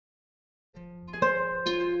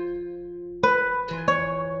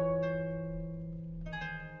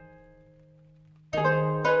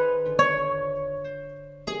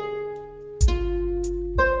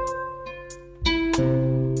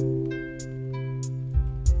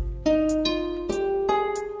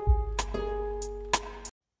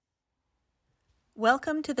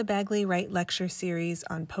Welcome to the Bagley Wright Lecture Series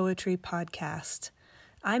on Poetry Podcast.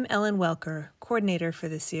 I'm Ellen Welker, coordinator for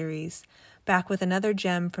the series, back with another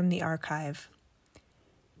gem from the archive.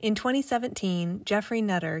 In 2017, Geoffrey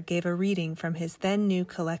gave a reading from his then-new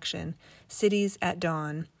collection, Cities at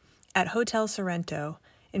Dawn, at Hotel Sorrento,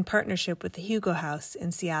 in partnership with the Hugo House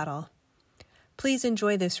in Seattle. Please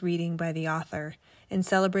enjoy this reading by the author in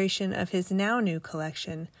celebration of his now-new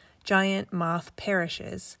collection, Giant Moth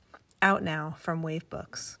Parishes, out now from Wave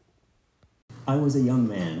Books. I was a young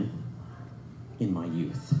man in my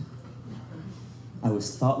youth. I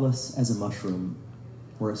was thoughtless as a mushroom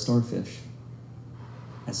or a starfish.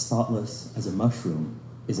 As thoughtless as a mushroom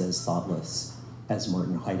is as thoughtless as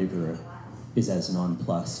Martin Heidegger is as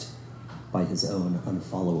nonplussed by his own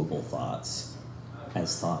unfollowable thoughts,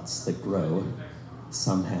 as thoughts that grow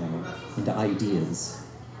somehow into ideas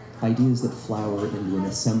that flower into an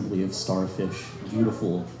assembly of starfish,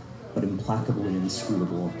 beautiful but implacably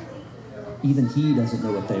inscrutable. Even he doesn't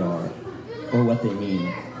know what they are, or what they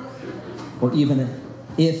mean, or even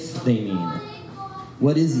if they mean.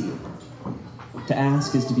 What is he? To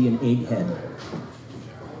ask is to be an egghead.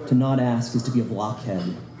 To not ask is to be a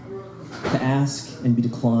blockhead. To ask and be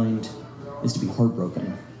declined is to be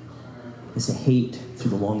heartbroken, is to hate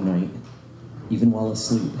through the long night, even while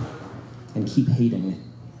asleep, and keep hating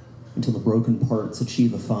until the broken parts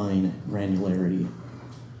achieve a fine granularity,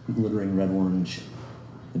 glittering red-orange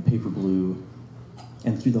and paper blue,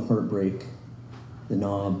 and through the heartbreak, the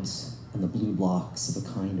knobs and the blue blocks of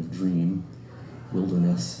a kind of dream,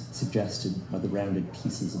 wilderness suggested by the rounded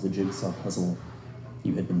pieces of the jigsaw puzzle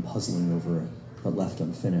you had been puzzling over but left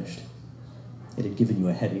unfinished. It had given you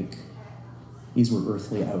a headache. These were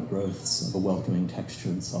earthly outgrowths of a welcoming texture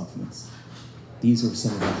and softness. These were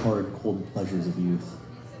some of the hard, cold pleasures of youth.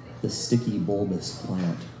 The sticky, bulbous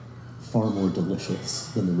plant, far more delicious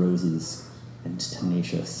than the roses, and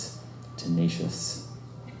tenacious.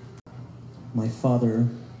 My father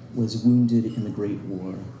was wounded in the Great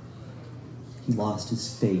War. He lost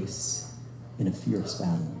his face in a fierce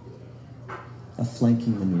battle. A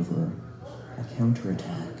flanking maneuver, a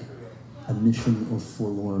counterattack, a mission of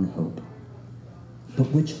forlorn hope. But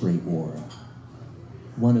which great war?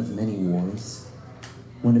 One of many wars,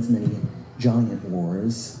 one of many giant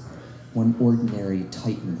wars, one ordinary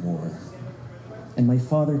Titan war. And my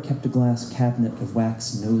father kept a glass cabinet of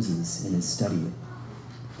wax noses in his study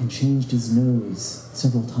and changed his nose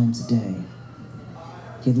several times a day.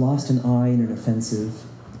 He had lost an eye in an offensive,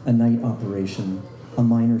 a night operation, a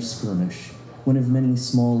minor skirmish, one of many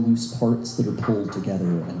small loose parts that are pulled together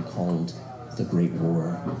and called the Great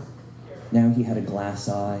War. Now he had a glass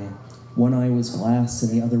eye. One eye was glass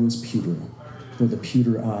and the other was pewter, though the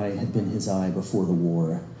pewter eye had been his eye before the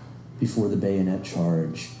war, before the bayonet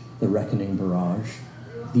charge, the reckoning barrage.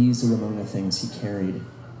 These are among the things he carried: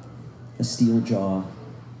 a steel jaw,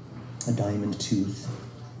 a diamond tooth,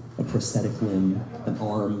 a prosthetic limb, an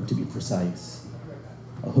arm to be precise,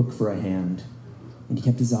 a hook for a hand, and he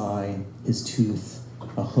kept his eye, his tooth,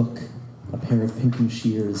 a hook, a pair of pinking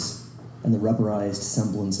shears, and the rubberized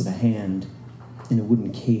semblance of a hand in a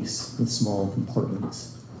wooden case with small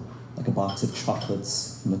compartments, like a box of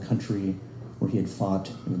chocolates from the country where he had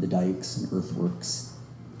fought in the dikes and earthworks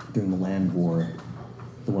during the land war,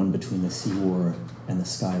 the one between the sea war and the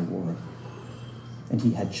sky war. And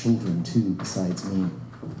he had children, too, besides me.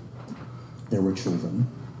 There were children,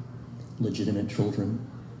 legitimate children,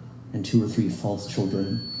 and 2 or 3 false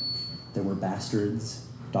children. There were bastards,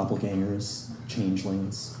 doppelgangers,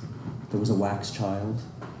 changelings. There was a wax child,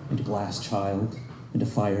 and a glass child, and a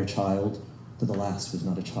fire child, though the last was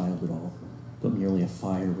not a child at all, but merely a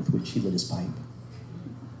fire with which he lit his pipe.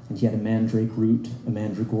 And he had a mandrake root, a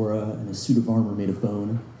mandragora, and a suit of armor made of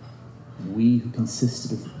bone. And we, who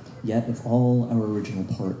consisted yet of all our original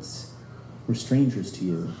parts, were strangers to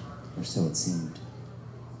you, or so it seemed.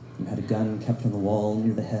 You had a gun kept on the wall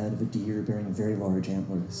near the head of a deer bearing very large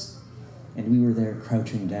antlers, and we were there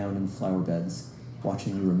crouching down in flower beds,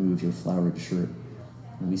 watching you remove your flowered shirt,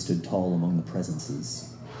 and we stood tall among the presences.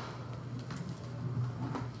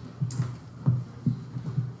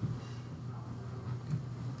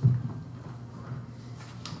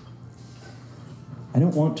 I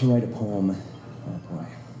don't want to write a poem. Oh boy.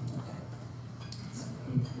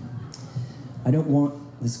 Okay. I don't want.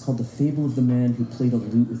 This is called The Fable of the Man Who Played a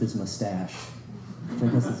Lute with His Mustache, which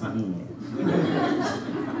I guess is me.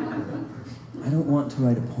 I don't want to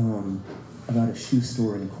write a poem about a shoe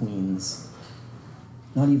store in Queens.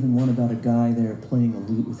 Not even one about a guy there playing a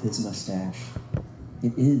lute with his mustache.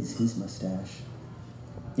 It is his mustache.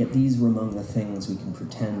 Yet these were among the things we can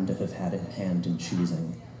pretend to have had a hand in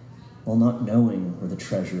choosing. while not knowing where the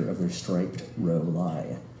treasure of their striped row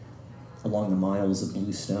lie. Along the miles of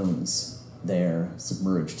blue stones, there,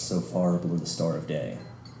 submerged so far below the star of day.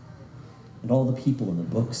 And all the people in the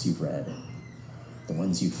books you've read, the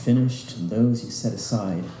ones you've finished and those you set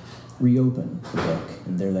aside, reopen the book,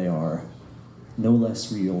 and there they are, no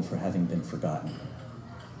less real for having been forgotten.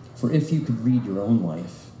 For if you could read your own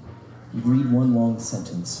life, you'd read one long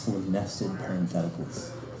sentence full of nested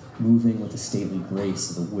parentheticals, moving with the stately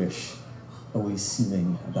grace of a wish, always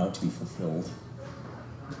seeming about to be fulfilled.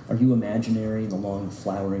 Are you imaginary in the long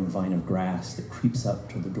flowering vine of grass that creeps up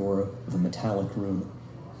to the door of a metallic room,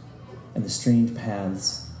 and the strange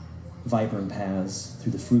paths, vibrant paths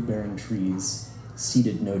through the fruit-bearing trees,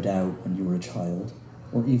 seated no doubt when you were a child,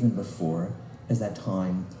 or even before, as that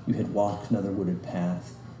time you had walked another wooded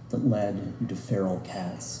path that led you to feral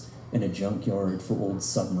cats in a junkyard for old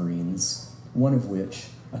submarines, one of which,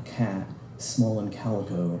 a cat, small and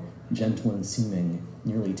calico, gentle and seeming,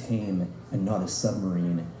 nearly tame, and not a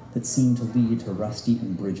submarine, that seemed to lead to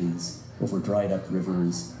rust-eaten bridges over dried-up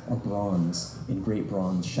rivers, or bronze in great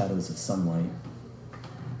bronze shadows of sunlight.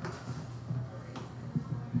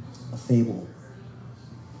 A fable.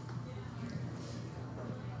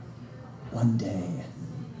 One day,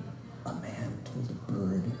 a man told a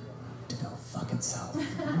bird to go fuck itself.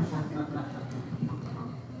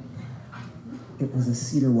 It was a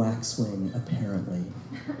cedar waxwing, apparently,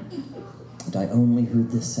 and I only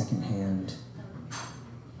heard this secondhand.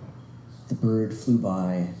 The bird flew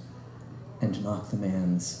by and knocked the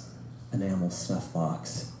man's enamel snuff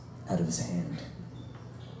box out of his hand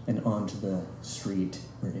and onto the street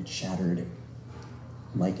where it shattered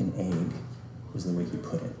like an egg, was the way he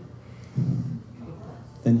put it.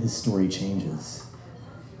 Then his story changes.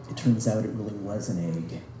 It turns out it really was an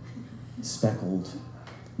egg, speckled,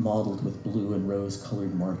 mottled with blue and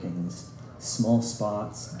rose-colored markings, small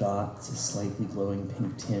spots, dots, a slightly glowing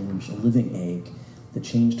pink tinge, a living egg that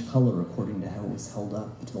changed color according to how it was held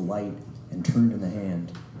up to the light and turned in the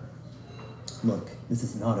hand. Look, this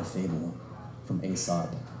is not a fable from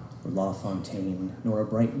Aesop or La Fontaine, nor a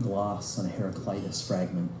bright gloss on a Heraclitus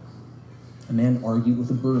fragment. A man argued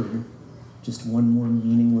with a bird, just one more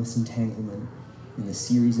meaningless entanglement in the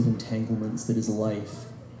series of entanglements that is life.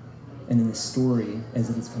 And in the story, as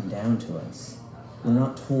it has come down to us, we're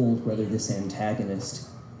not told whether this antagonist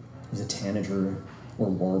was a tanager or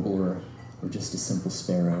warbler or just a simple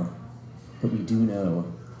sparrow. But we do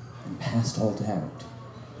know, and past all doubt,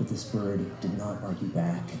 that this bird did not argue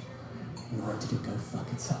back, nor did it go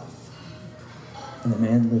fuck itself. And the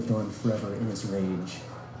man lived on forever in his rage,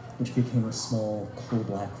 which became a small,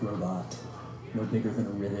 coal-black robot, no bigger than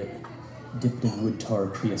a rivet, dipped in wood tar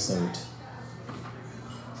creosote.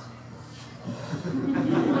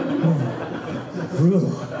 Brutal.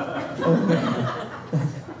 Oh, man.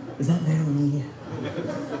 Is that man me? I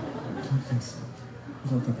don't think so. I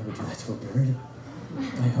don't think I would do that to a bird.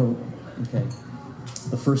 I hope. Okay.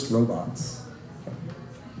 The first robots. Okay.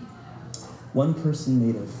 One person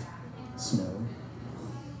made of snow,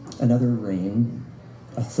 another rain,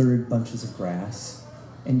 a third bunches of grass,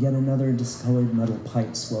 and yet another discolored metal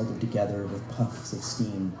pipes welded together with puffs of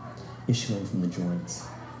steam issuing from the joints.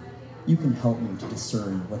 You can help me to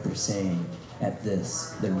discern what they're saying at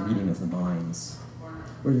this, their meeting of the minds,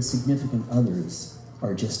 where the significant others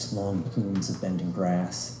are just long plumes of bending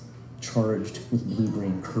grass, charged with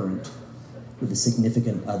blue-green current, where the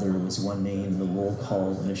significant other was one name in the roll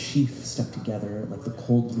call in a sheaf stuck together like the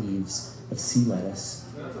cold leaves of sea lettuce.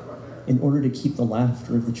 In order to keep the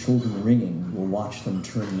laughter of the children ringing, we'll watch them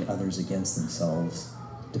turn the others against themselves,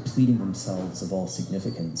 depleting themselves of all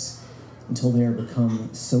significance, until they are become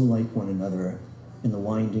so like one another in the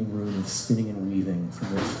winding room of spinning and weaving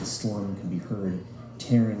from which the storm can be heard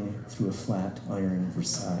tearing through a flat iron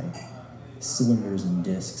Versailles. Cylinders and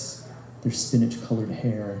discs, their spinach-colored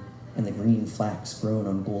hair, and the green flax grown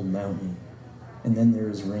on Gold Mountain. And then there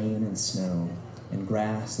is rain and snow, and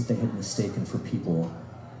grass that they had mistaken for people,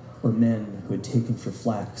 or men who had taken for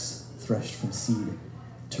flax threshed from seed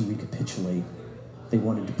to recapitulate. They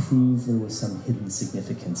wanted to prove there was some hidden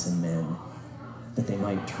significance in men, that they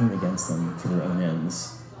might turn against them for their own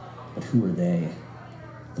ends. But who were they?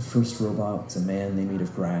 The first robot was a man they made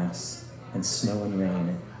of grass, and snow and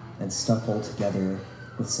rain, and stuck all together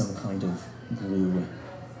with some kind of glue.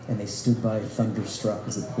 And they stood by thunderstruck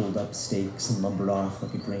as it pulled up stakes and lumbered off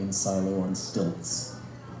like a grain silo on stilts.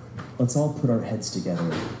 Let's all put our heads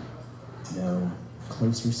together. No,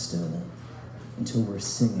 closer still, until we're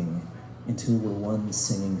singing, until we're one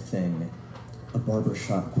singing thing, a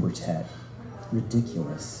barbershop quartet,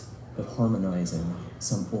 ridiculous, but harmonizing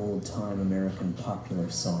some old-time American popular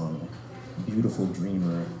song, Beautiful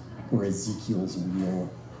Dreamer, or Ezekiel's wheel,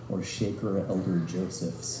 or Shaker Elder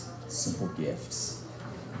Joseph's simple gifts.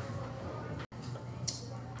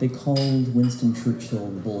 They called Winston Churchill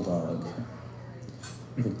the Bulldog.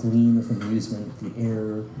 With a gleam of amusement, the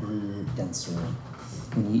air grew denser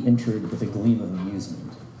when he entered with a gleam of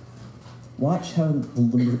amusement. Watch how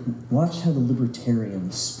the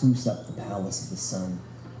libertarians spruce up the palace of the sun,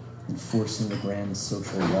 enforcing the grand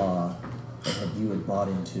social law that you had bought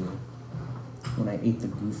into. When I ate the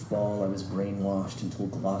goofball, I was brainwashed until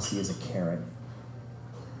glossy as a carrot.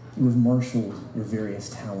 You have marshaled your various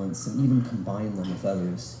talents and even combined them with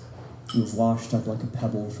others. You have washed up like a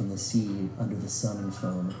pebble from the sea under the sun and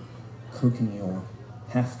foam, cochineal,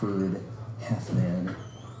 half bird, half man,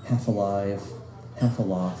 half alive, half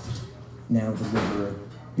aloft. Now deliver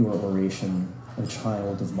your oration, O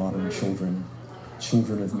child of modern children,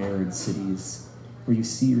 children of married cities, where you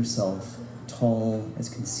see yourself tall as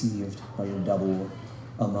conceived by your double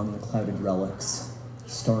among the clouded relics,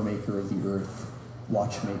 star maker of the earth,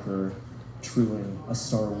 watchmaker, truing a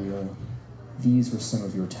star wheel. These were some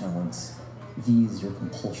of your talents, these your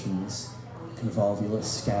compulsions, convolvulus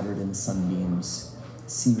scattered in sunbeams,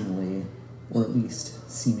 seemingly, or at least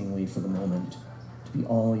seemingly for the moment, to be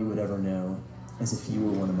all you would ever know, as if you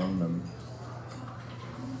were one among them.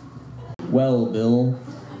 Well, Bill,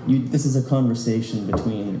 this is a conversation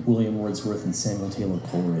between William Wordsworth and Samuel Taylor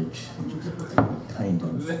Coleridge. Kind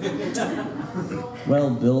of.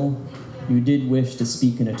 Well, Bill, you did wish to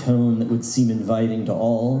speak in a tone that would seem inviting to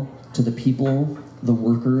all, to the people, the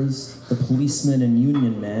workers, the policemen and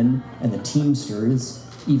union men, and the teamsters,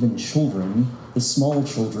 even children, the small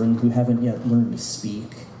children who haven't yet learned to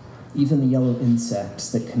speak, even the yellow insects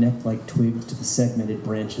that connect like twigs to the segmented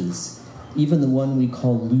branches, even the one we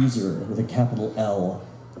call loser with a capital L,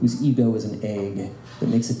 whose ego is an egg that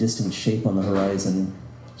makes a distant shape on the horizon.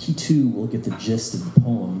 He too will get the gist of the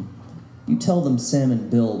poem. You tell them Sam and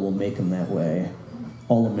Bill will make him that way.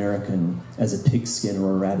 All American, as a pigskin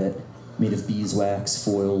or a rabbit, made of beeswax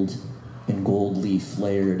foiled, in gold leaf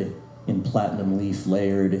layered, in platinum leaf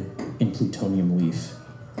layered, in plutonium leaf.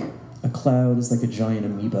 A cloud is like a giant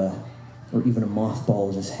amoeba, or even a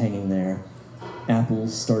mothball just hanging there.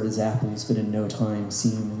 Apples start as apples, but in no time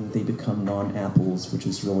seem they become non-apples, which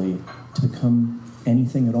is really to become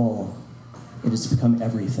anything at all. It is to become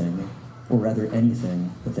everything, or rather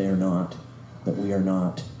anything that they are not, that we are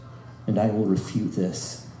not. And I will refute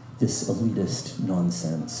this elitist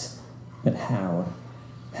nonsense. But how?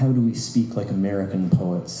 How do we speak like American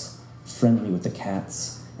poets, friendly with the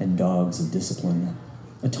cats and dogs of discipline,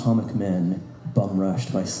 atomic men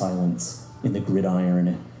bum-rushed by silence in the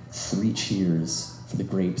gridiron, 3 cheers for the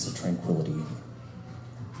grapes of tranquility?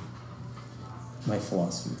 My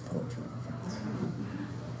philosophy of poetry.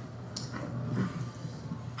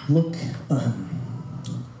 Look,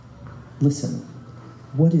 listen,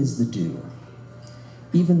 what is the dew?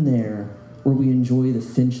 Even there, where we enjoy the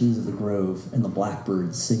finches of the grove and the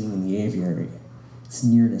blackbirds singing in the aviary, its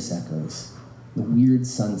nearness echoes. The weird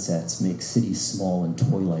sunsets make cities small and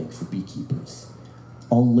toy-like for beekeepers.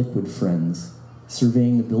 All liquid friends,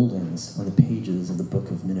 surveying the buildings on the pages of the Book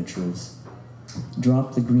of Miniatures.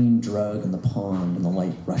 Drop the green drug in the pond and the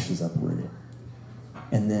light rushes upward.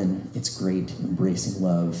 And then its great embracing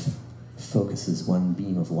love focuses one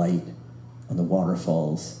beam of light on the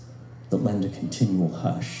waterfalls that lend a continual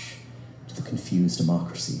hush to the confused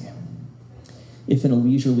democracy. If in a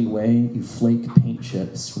leisurely way you flake paint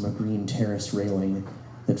chips from a green terrace railing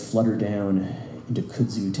that flutter down into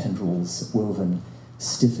kudzu tendrils woven,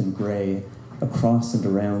 stiff and gray, across and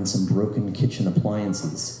around some broken kitchen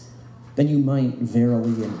appliances, then you might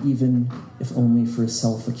verily, and even if only for a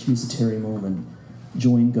self-accusatory moment,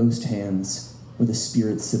 join ghost hands with a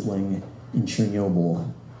spirit sibling in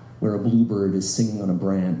Chernobyl, where a bluebird is singing on a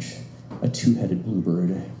branch, a 2-headed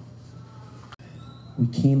bluebird. We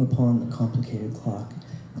came upon the complicated clock.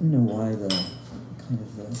 I don't know why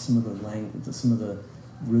some of the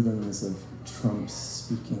rhythms of Trump's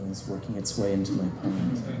speaking is working its way into my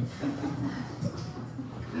poems.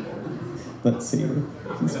 Let's see.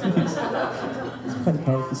 He's quite a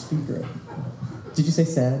powerful speaker. Did you say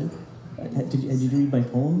sad? Did you read my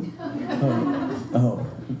poem? Oh.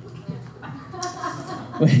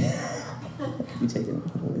 You take it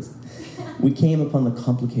always. We came upon the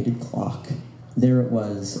complicated clock. There it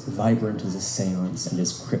was, vibrant as a seance and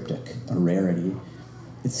as cryptic, a rarity.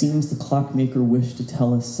 It seems the clockmaker wished to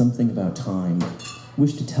tell us something about time,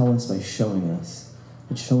 wished to tell us by showing us.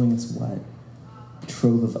 But showing us what? A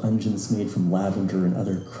trove of unguents made from lavender and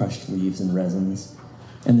other crushed leaves and resins,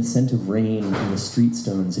 and the scent of rain in the street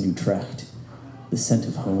stones in Utrecht, the scent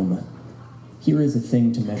of home. Here is a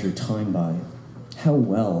thing to measure time by, How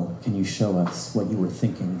well can you show us what you were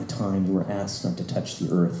thinking the time you were asked not to touch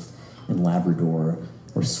the earth in Labrador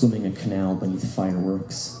or swimming a canal beneath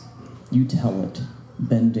fireworks? You tell it,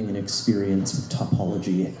 bending an experience with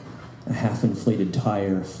topology, a half-inflated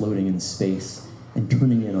tire floating in space and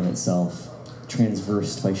turning in on itself,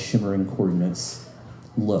 transversed by shimmering coordinates.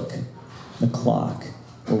 Look, the clock,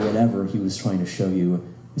 or whatever he was trying to show you,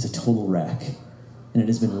 is a total wreck, and it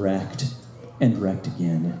has been wrecked and wrecked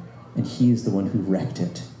again, and he is the one who wrecked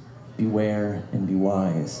it. Beware and be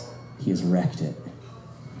wise, he has wrecked it.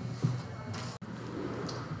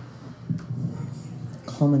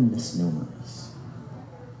 Common misnomers.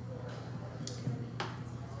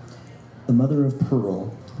 The mother of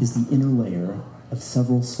pearl is the inner layer of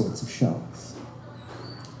several sorts of shells.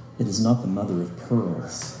 It is not the mother of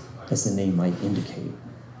pearls, as the name might indicate,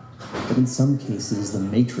 but in some cases the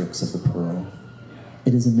matrix of the pearl.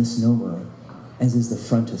 It is a misnomer, as is the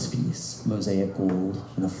frontispiece, mosaic gold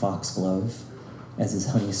and a foxglove, as is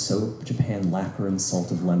honey soap, Japan lacquer, and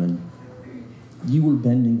salt of lemon. You were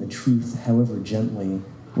bending the truth, however gently,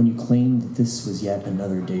 when you claimed that this was yet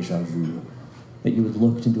another déjà vu, that you had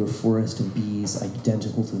looked into a forest of bees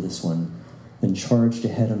identical to this one, then charged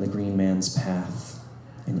ahead on the green man's path,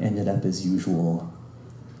 and ended up as usual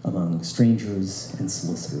among strangers and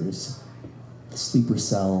solicitors. The sleeper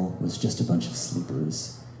cell was just a bunch of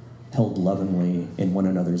sleepers, held lovingly in one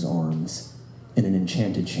another's arms, in an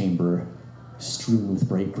enchanted chamber strewn with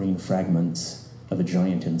bright green fragments of a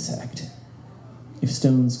giant insect. If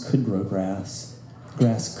stones could grow grass,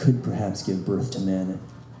 grass could perhaps give birth to men,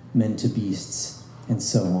 men to beasts, and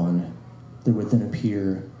so on, there would then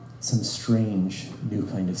appear some strange new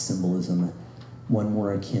kind of symbolism, one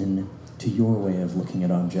more akin to your way of looking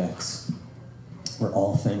at objects, where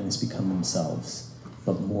all things become themselves,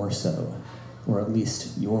 but more so, or at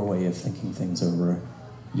least your way of thinking things over,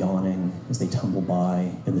 yawning as they tumble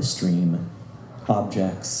by in the stream.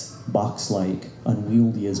 Objects, box-like,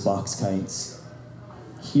 unwieldy as box kites.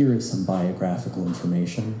 Here is some biographical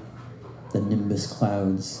information. The nimbus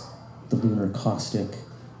clouds, the lunar caustic,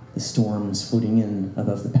 the storms floating in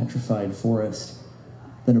above the petrified forest,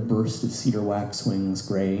 then a burst of cedar waxwings,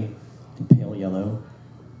 gray and pale yellow.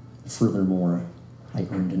 Furthermore, I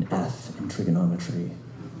earned an F in trigonometry.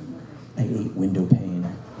 I ate window pane.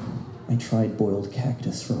 I tried boiled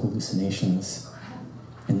cactus for hallucinations,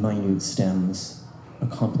 and minute stems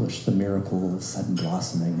accomplished the miracle of sudden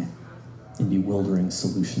blossoming in bewildering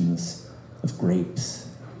solutions of grapes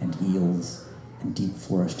and eels and deep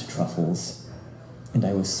forest truffles, and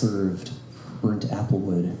I was served burnt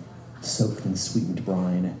applewood soaked in sweetened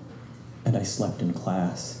brine, and I slept in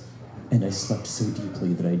class, and I slept so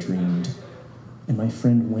deeply that I dreamed, and my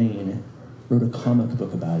friend Wayne wrote a comic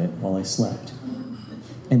book about it while I slept.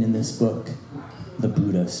 And in this book, the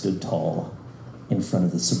Buddha stood tall in front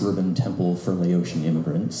of the suburban temple for Laotian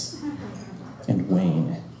immigrants. And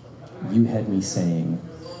Wayne, you had me saying,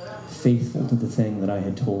 faithful to the thing that I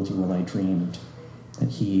had told you while I dreamed, that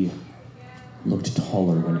he looked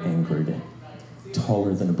taller when angered,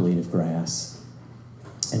 taller than a blade of grass.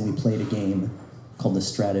 And we played a game called the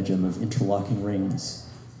Stratagem of Interlocking Rings,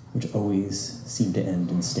 which always seemed to end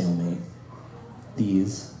in stalemate.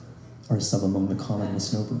 These are some among the common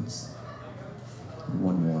misnomers. And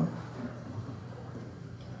one more.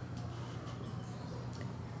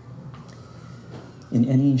 In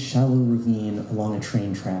any shallow ravine along a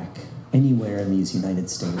train track, anywhere in these United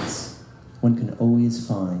States, one can always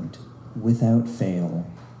find, without fail,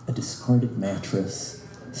 a discarded mattress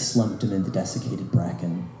slumped amid the desiccated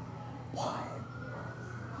bracken. Why?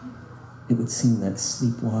 It would seem that,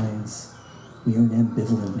 sleep-wise, we are an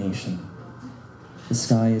ambivalent nation. The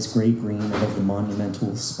sky is gray-green above the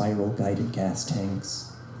monumental spiral-guided gas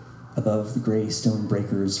tanks, above the gray stone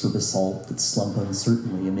breakers for basalt that slump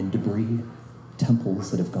uncertainly amid debris, temples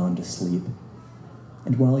that have gone to sleep.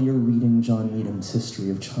 And while you're reading John Needham's History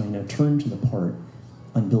of China, turn to the part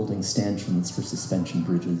on building stanchions for suspension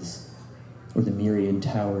bridges, or the myriad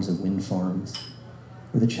towers of wind farms,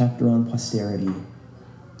 or the chapter on posterity,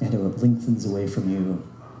 and how it lengthens away from you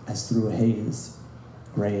as through a haze,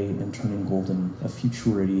 gray and turning golden, of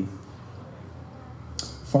futurity.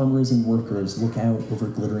 Farmers and workers look out over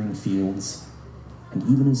glittering fields, and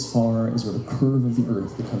even as far as where the curve of the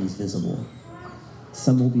earth becomes visible,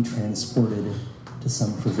 some will be transported to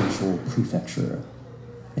some provincial prefecture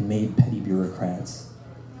and made petty bureaucrats,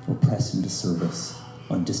 or pressed into service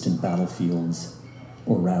on distant battlefields,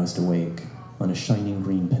 or roused awake on a shining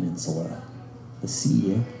green peninsula, the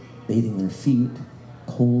sea bathing their feet,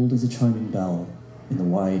 cold as a chiming bell, in the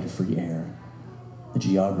wide, free air. The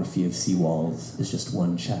geography of seawalls is just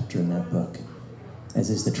one chapter in that book, as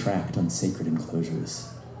is the tract on sacred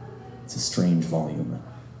enclosures. It's a strange volume,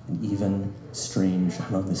 and even strange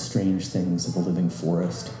among the strange things of the living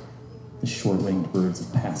forest, the short-winged birds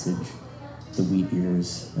of passage, the wheat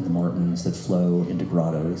ears and the martins that flow into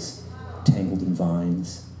grottos, tangled in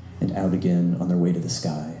vines, and out again on their way to the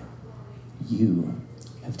sky. You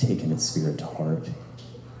have taken its spirit to heart,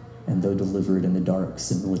 and though delivered in the dark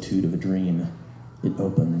similitude of a dream, it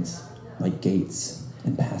opens like gates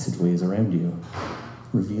and passageways around you,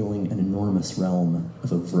 revealing an enormous realm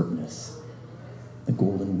of overtness. The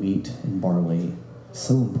golden wheat and barley,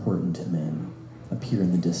 so important to men, appear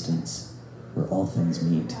in the distance where all things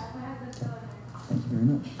meet. Okay. Thank you very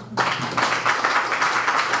much.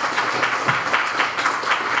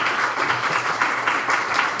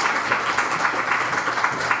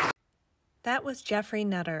 That was Geoffrey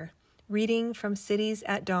Nutter, reading from Cities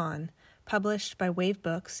at Dawn, published by Wave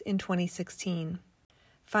Books in 2016.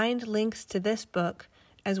 Find links to this book,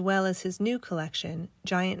 as well as his new collection,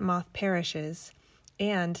 Giant Moth Parishes,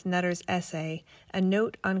 and Nutter's essay, A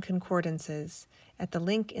Note on Concordances, at the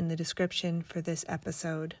link in the description for this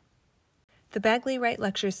episode. The Bagley Wright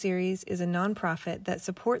Lecture Series is a nonprofit that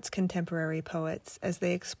supports contemporary poets as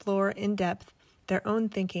they explore in depth their own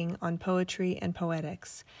thinking on poetry and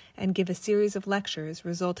poetics, and give a series of lectures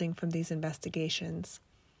resulting from these investigations.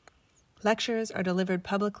 Lectures are delivered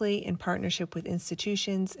publicly in partnership with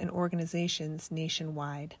institutions and organizations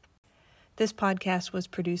nationwide. This podcast was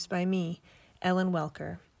produced by me, Ellen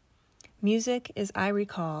Welker. Music is I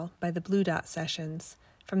Recall by the Blue Dot Sessions,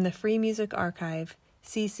 from the Free Music Archive,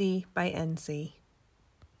 CC by NC.